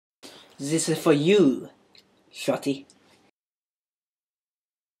This is for you, Shorty.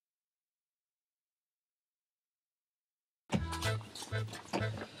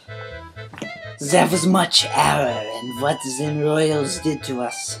 There was much error in what the royals did to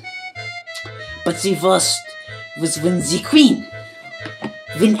us. But the worst was when the queen,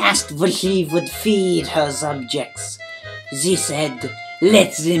 when asked what she would feed her subjects, she said,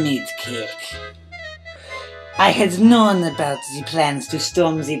 "Let them eat cake." I had known about the plans to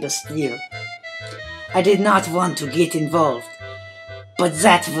storm the Bastille. I did not want to get involved, but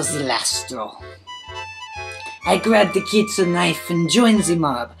that was the last straw. I grabbed the kitchen knife and joined the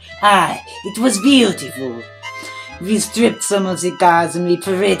mob. It was beautiful. We stripped some of the guards and we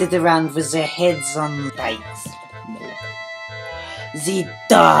paraded around with their heads on pikes. The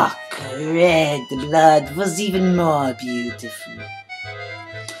dark red blood was even more beautiful.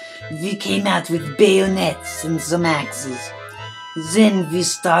 We came out with bayonets and some axes. Then we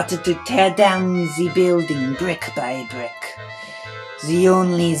started to tear down the building brick by brick. The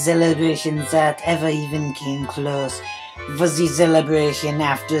only celebration that ever even came close was the celebration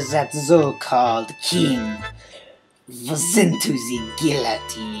after that so-called king was sent to the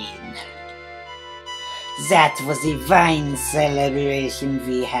guillotine. That was a fine celebration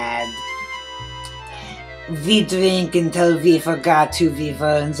we had. We drank until we forgot who we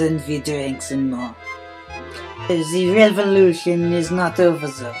were, and then we drank some more. The revolution is not over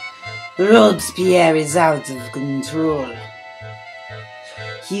though. Robespierre is out of control.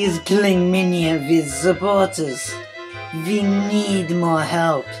 He is killing many of his supporters. We need more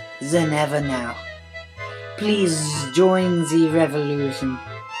help than ever now. Please join the revolution.